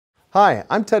Hi,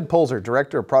 I'm Ted Polzer,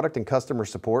 Director of Product and Customer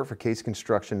Support for CASE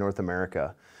Construction North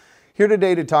America. Here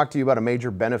today to talk to you about a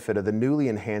major benefit of the newly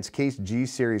enhanced CASE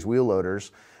G-Series wheel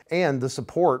loaders and the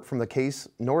support from the CASE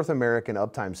North American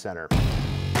Uptime Center.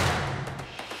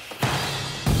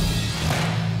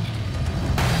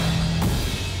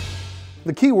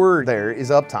 The key word there is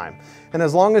uptime. And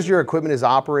as long as your equipment is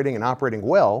operating and operating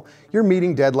well, you're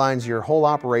meeting deadlines, your whole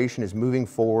operation is moving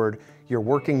forward, you're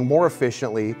working more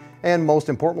efficiently, and most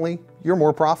importantly, you're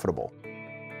more profitable.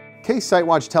 CASE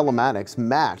SiteWatch Telematics,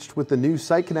 matched with the new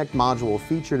Site Connect module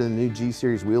featured in the new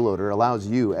G-Series wheel loader, allows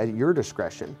you, at your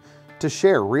discretion, to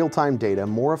share real-time data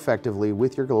more effectively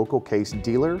with your local CASE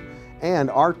dealer and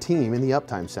our team in the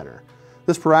Uptime Center.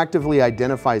 This proactively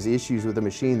identifies issues with the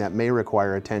machine that may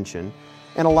require attention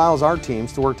and allows our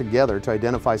teams to work together to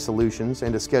identify solutions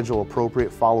and to schedule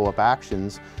appropriate follow-up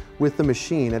actions with the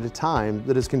machine at a time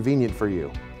that is convenient for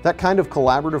you. That kind of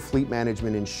collaborative fleet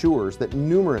management ensures that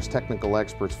numerous technical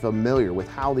experts familiar with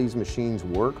how these machines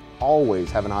work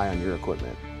always have an eye on your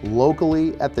equipment.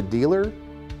 Locally at the dealer,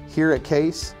 here at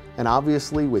CASE, and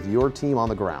obviously with your team on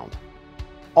the ground.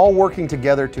 All working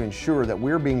together to ensure that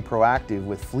we're being proactive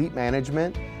with fleet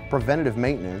management, preventative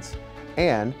maintenance,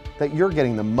 and that you're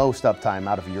getting the most uptime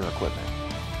out of your equipment.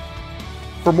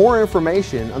 For more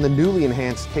information on the newly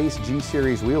enhanced CASE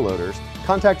G-Series wheel loaders,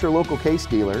 contact your local CASE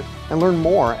dealer and learn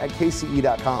more at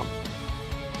case.com.